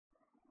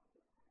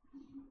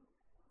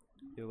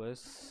ये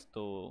बस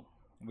तो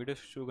वीडियो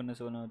शुरू करने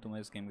से पहले मैं तुम्हें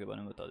इस गेम के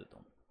बारे में बता देता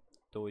हूँ।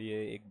 तो ये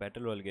एक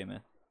बैटल रॉयल गेम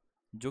है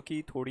जो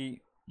कि थोड़ी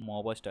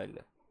मोबा स्टाइल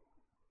है।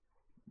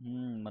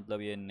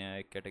 मतलब ये नया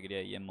एक कैटेगरी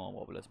है, ये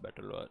मोबा प्लस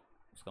बैटल रॉयल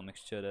उसका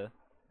मिक्सचर है।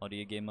 और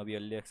ये गेम अभी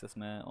अर्ली एक्सेस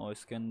में है और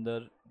इसके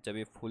अंदर जब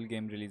ये फुल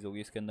गेम रिलीज़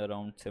होगी इसके अंदर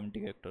अराउंड 70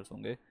 कैरेक्टर्स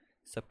होंगे,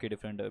 सबकी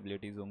डिफरेंट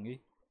एबिलिटीज़ होंगी।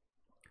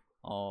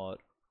 और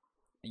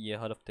ये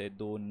हर हफ्ते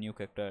 2 न्यू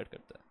कैरेक्टर ऐड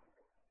करता है।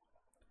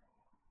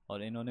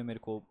 और इन्होंने मेरे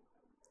को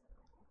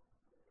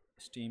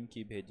स्टीम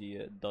की भेजी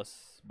है 10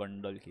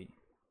 बंडल की।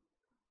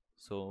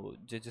 सो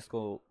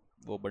जिसको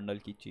वो बंडल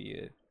की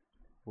चाहिए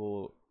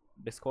वो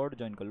डिस्कॉर्ड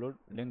ज्वाइन कर लो,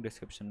 लिंक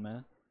डिस्क्रिप्शन में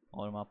है,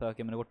 और वहाँ पे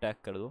आके मेरे को टैग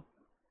कर दो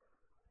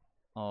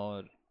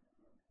और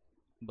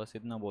बस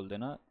इतना बोल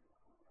देना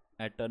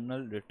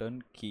एटर्नल रिटर्न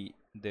की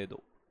दे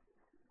दो।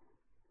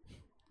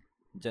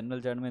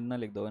 जनरल चैट में इतना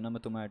लिख दोगे ना,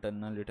 मैं तुम्हें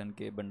एटर्नल रिटर्न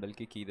के बंडल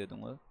की दे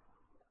दूँगा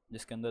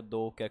जिसके अंदर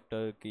 2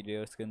 कैरेक्टर की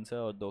रेयर स्किन्स है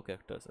और 2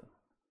 कैरेक्टर्स है।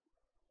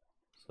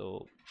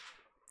 सो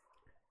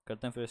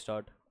करते हैं फिर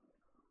स्टार्ट।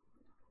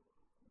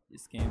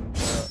 इस गेम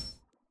का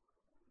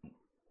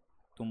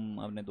तुम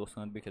अपने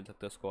दोस्तों के साथ भी खेल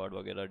सकते हो, स्क्वाड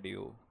वगैरह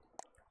डीओ,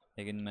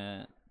 लेकिन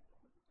मैं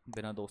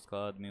बिना दोस्त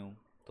का आदमी हूँ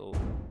तो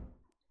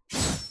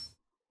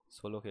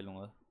सोलो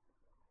खेलूँगा।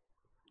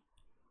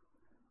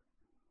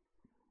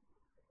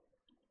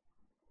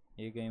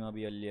 ये गेम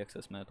अभी अर्ली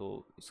एक्सेस में है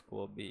तो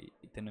इसको अभी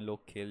इतने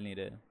लोग खेल नहीं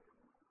रहे,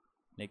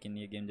 लेकिन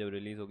ये गेम जब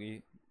रिलीज़ होगी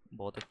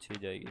बहुत अच्छी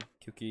जाएगी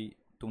क्योंकि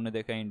तुमने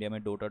देखा है इंडिया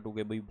में डोटा 2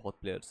 के भी बहुत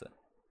प्लेयर्स हैं।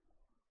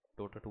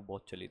 डोटा 2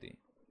 बहुत चली थी।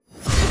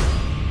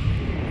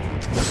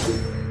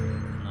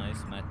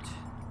 नाइस मैच,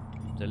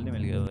 जल्दी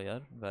मिल गया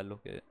यार वैल्यू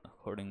के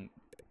अकॉर्डिंग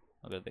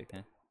अगर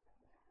देखें।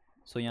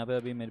 सो यहाँ पे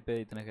अभी मेरे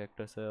पे इतने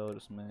कैरेक्टर्स है और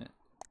उसमें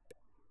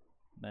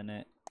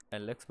मैंने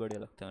एलेक्स बढ़िया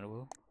लगता है मेरे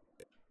को।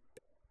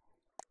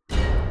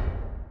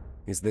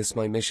 Is this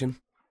my mission?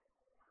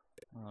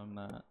 और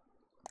मैं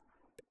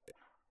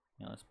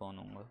यहाँ स्पॉन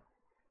होऊंगा।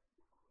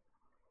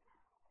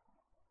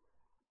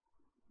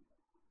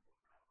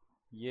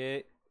 ये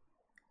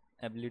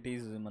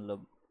एबिलिटीज़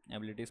मतलब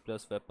एबिलिटीज़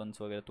प्लस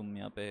वेपन्स वगैरह तुम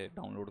यहाँ पे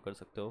डाउनलोड कर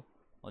सकते हो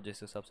और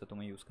जिस हिसाब से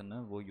तुम्हें यूज़ करना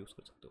है वो यूज़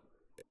कर सकते हो।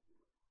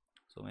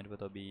 सो मेरे पे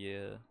तो अभी ये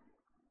है।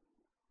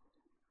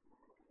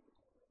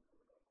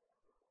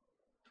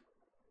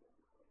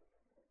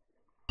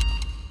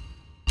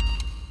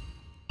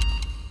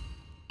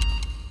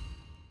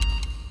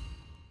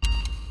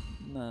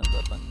 मैं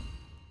वेपन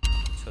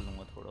अच्छा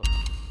लूँगा थोड़ा।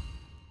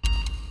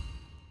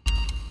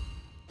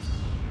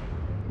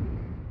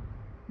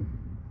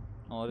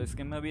 और इस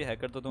गेम में अभी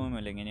हैकर तो तुम्हें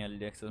मिलेंगे नहीं,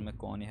 अर्ली एक्सेस में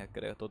कौन ही हैक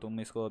करेगा, तो तुम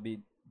इसको अभी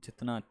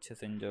जितना अच्छे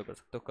से एंजॉय कर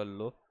सकते हो कर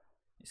लो।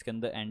 इसके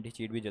अंदर एंटी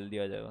चीट भी जल्दी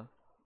आ जाएगा।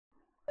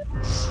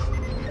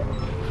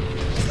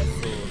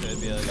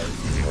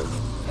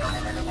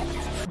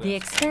 The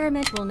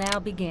experiment will now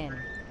begin.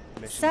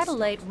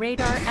 Satellite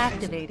radar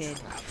activated.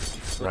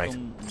 Right.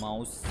 तुम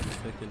माउस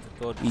से खेल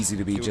सकते हो। Easy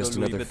to be just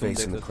another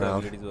face in the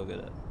crowd.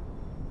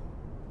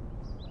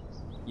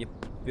 ये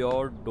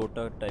pure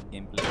Dota type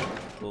game play है,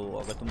 तो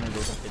अगर तुमने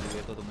डोटा खेली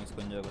है तो तुम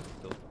इसको एंजॉय कर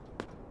सकते हो।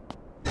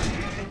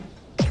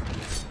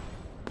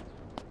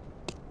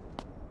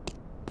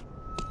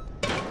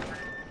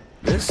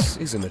 This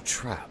isn't a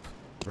trap,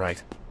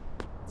 right?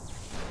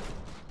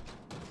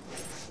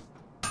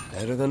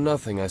 Better than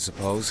nothing, I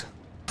suppose.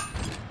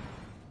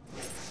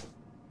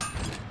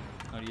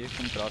 और ये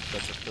तुम क्राफ्ट कर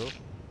सकते हो,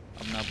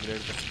 अपना अपग्रेड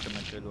कर सकते हो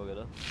मटेरियल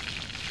वगैरह।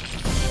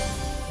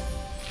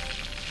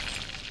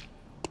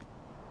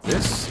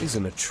 This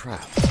isn't a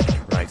trap,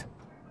 right?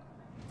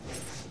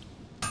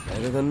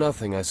 Better than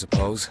nothing, I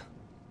suppose.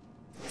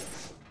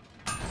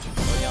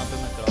 और यहाँ पे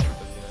मैं क्राफ्ट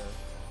कर लिया है।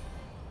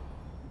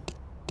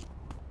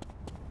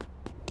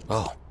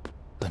 Oh,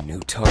 a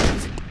new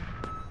target.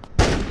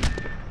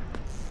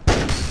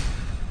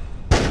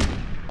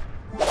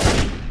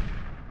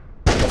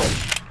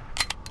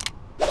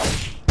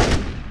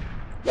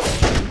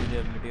 मेरी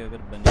एबिलिटी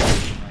अगर बन जाए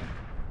तो मैं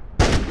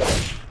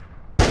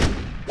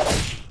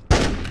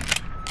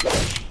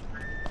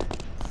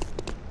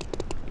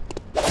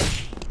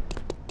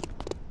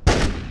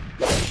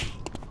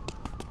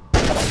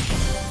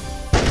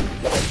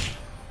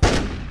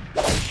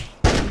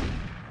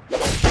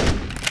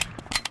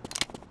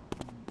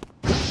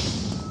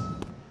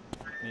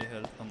ये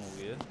हेल्थ कम हो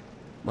गई है।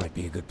 Might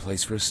be a good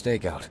place for a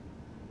stakeout.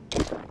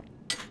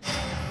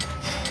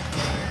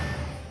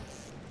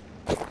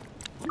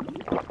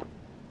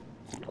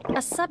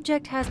 A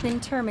subject has been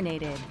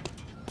terminated.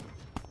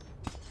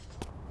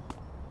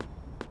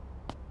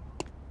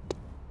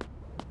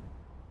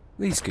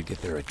 These could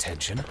get their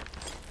attention.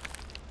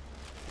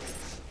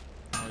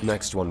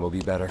 Next one will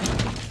be better.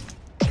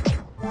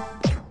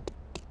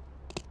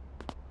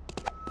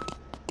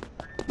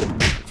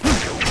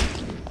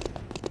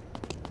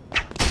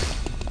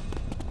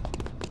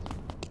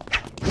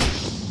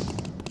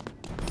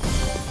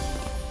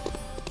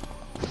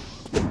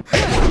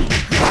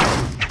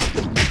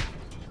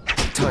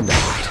 Time to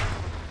hide.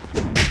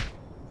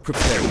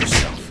 Prepare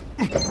yourself.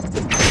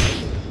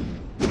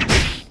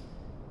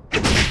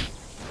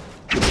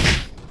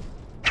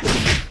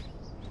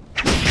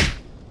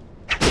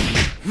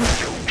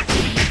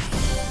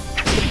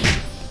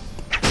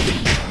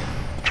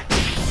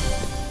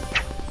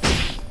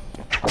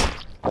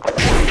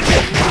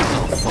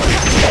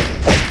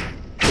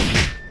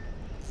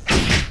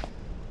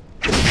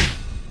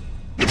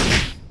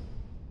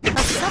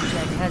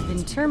 subject has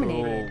been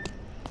terminated.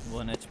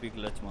 1 HP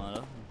clutch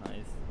मारा,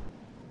 nice.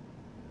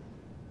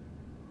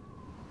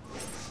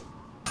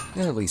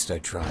 At least I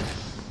tried.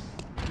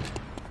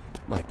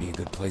 Might be a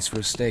good place for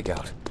a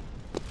stakeout.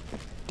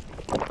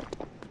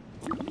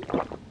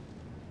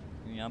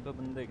 यहाँ पे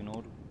बंदे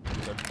ignore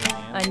करते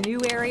हैं। A new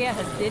area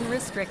has been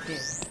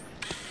restricted.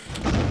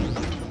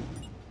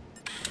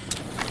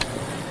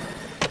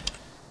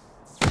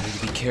 I need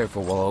to be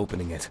careful while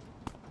opening it.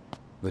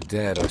 The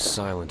dead are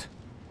silent.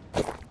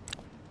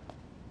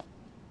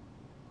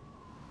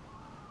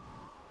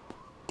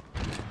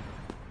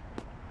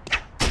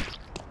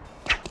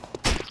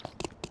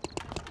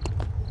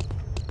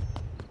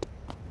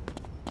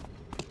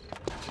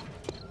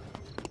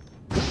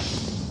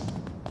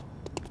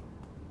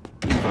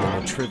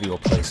 Trivial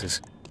places.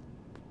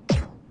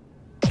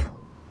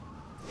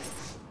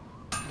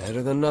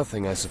 Better than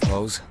nothing, I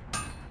suppose.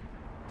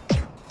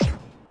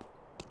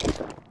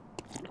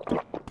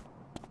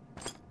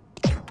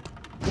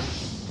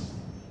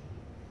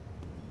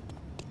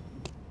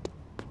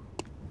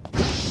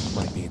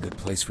 Might be a good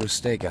place for a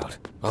stakeout.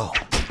 Oh,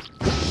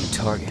 new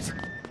target.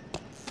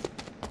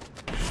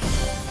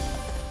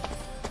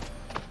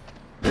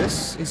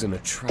 This isn't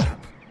a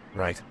trap,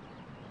 right?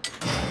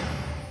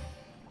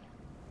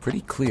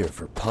 Pretty clear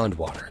for pond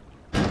water.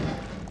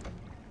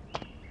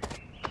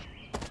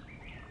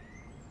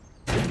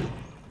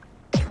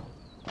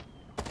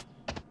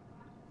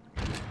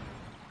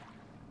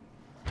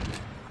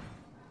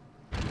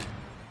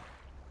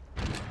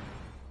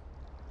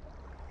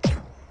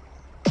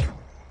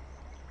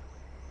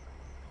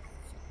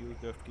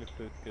 Use left click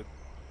to equip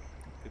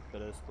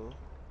करें इसको।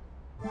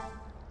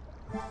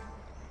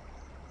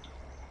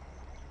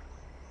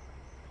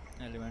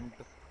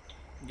 Element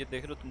ये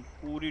देख रहे हो तुम,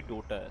 पूरी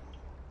Dota है।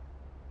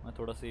 मैं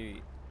थोड़ा सी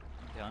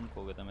ध्यान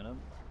खो गया था मेरा,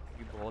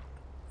 क्योंकि बहुत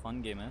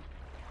फन गेम है।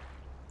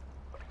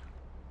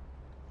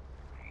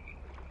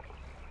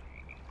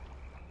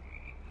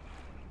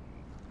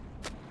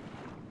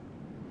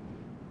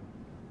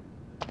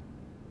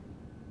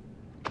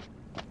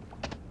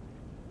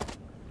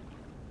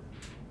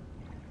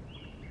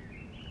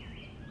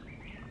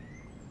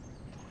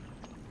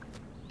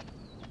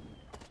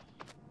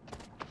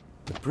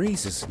 The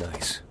breeze is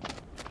nice.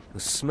 The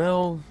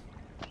smell,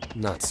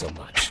 not so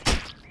much.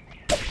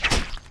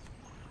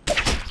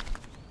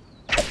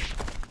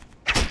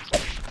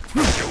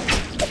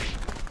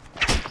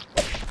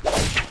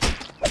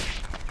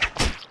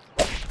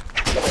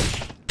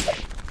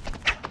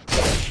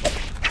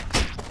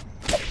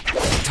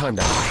 Time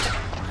to hide.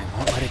 I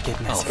won't let it get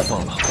I'll messy.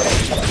 follow.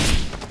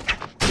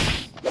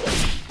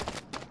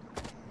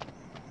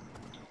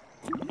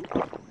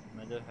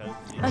 Major help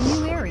A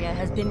new area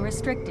has been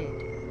restricted.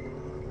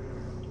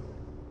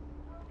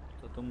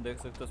 तो तुम देख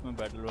सकते हो उसमें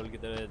बैटल रॉयल की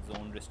तरह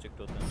zone restrict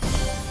होते हैं।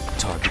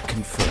 Target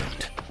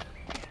confirmed.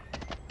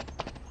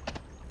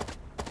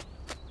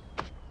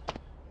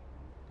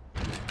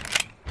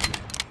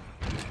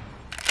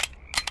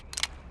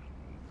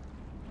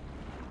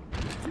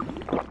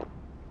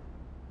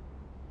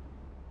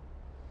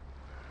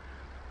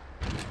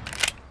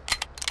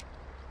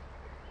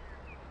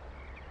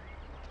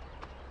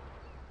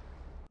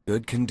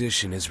 Good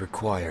condition is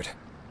required.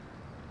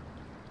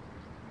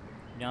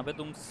 यहाँ पे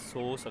तुम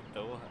सो सकते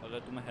हो अगर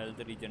तुम्हें हेल्थ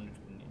रीजनरेट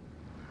करनी है।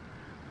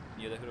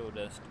 ये देख रहे हो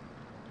रेस्ट,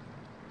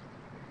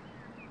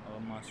 और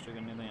मास्टर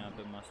करनी है तो यहाँ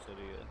पे मास्टर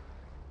ही है,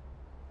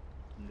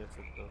 तुम देख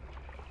सकते हो।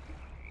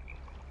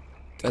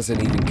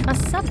 Doesn't even. A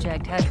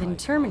subject has been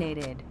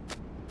terminated.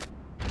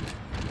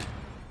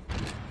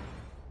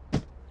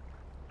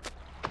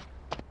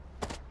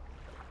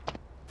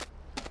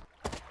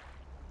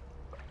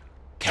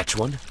 Catch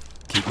one.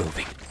 Keep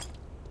moving.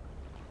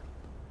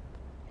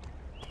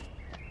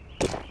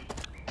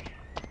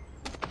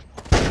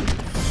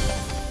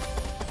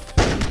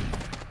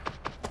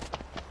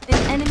 An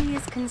enemy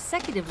is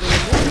consecutively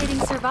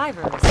eliminating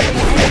survivors. An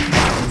enemy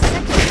is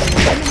consecutively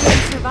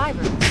eliminating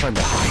survivors. Time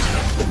to hide.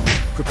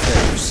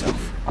 Prepare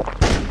yourself.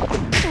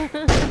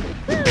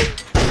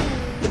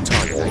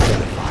 Target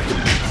identified.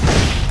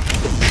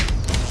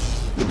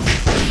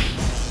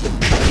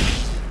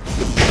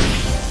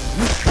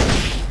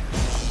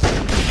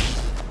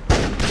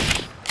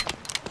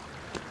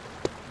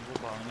 वो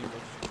भागने की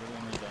कोशिश करो,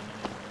 हमें जाने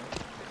नहीं देना।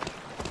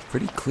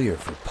 Pretty clear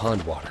for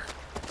pond water.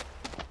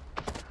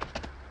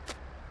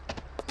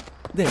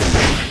 There you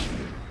are.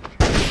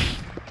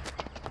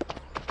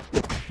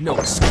 No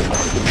escape.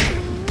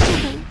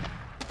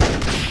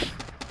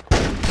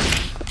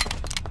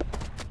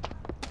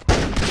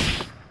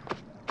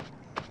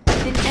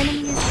 An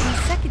enemy is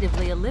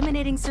consecutively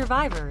eliminating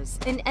survivors.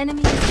 An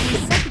enemy is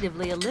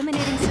consecutively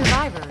eliminating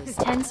survivors.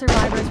 10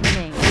 survivors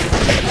remain.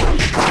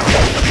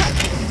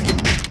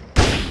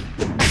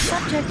 A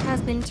subject has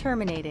been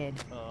terminated.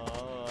 No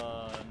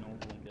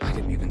I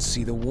didn't even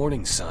see the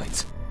warning signs.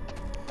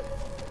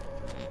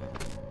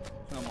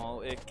 कमाओ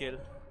एक किल।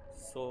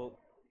 सो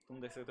तुम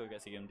देख सकते हो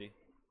कैसी game थी।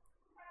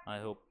 I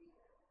hope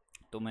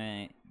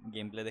तुम्हें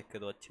game play देख के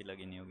तो अच्छी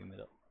लगी नहीं होगी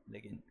मेरा,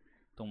 लेकिन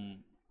तुम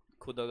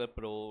खुद अगर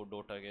प्रो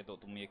डोटा के तो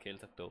तुम ये खेल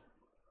सकते हो।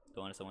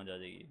 तुम्हारे समझ आ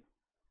जाएगी।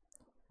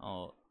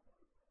 और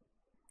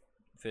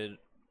फिर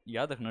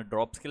याद रखना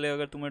ड्रॉप्स के लिए,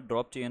 अगर तुम्हें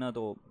ड्रॉप चाहिए ना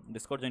तो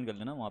डिस्कॉर्ड ज्वाइन कर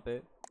लेना, वहाँ पे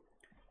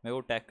मेरे को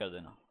टैग कर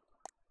देना,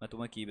 मैं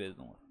तुम्हें की भेज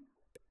दूँगा।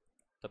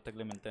 तब तक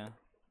ले मिलते हैं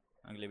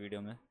अगले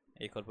वीडियो में।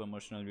 एक और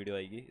प्रमोशनल वीडियो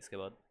आएगी इसके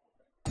बाद,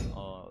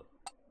 और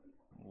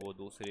वो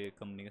दूसरी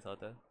कंपनी के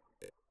साथ है।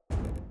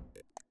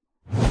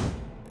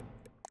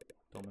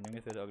 तो मिलेंगे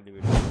फिर अगली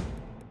वीडियो,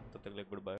 तब तक ले गुड बाय।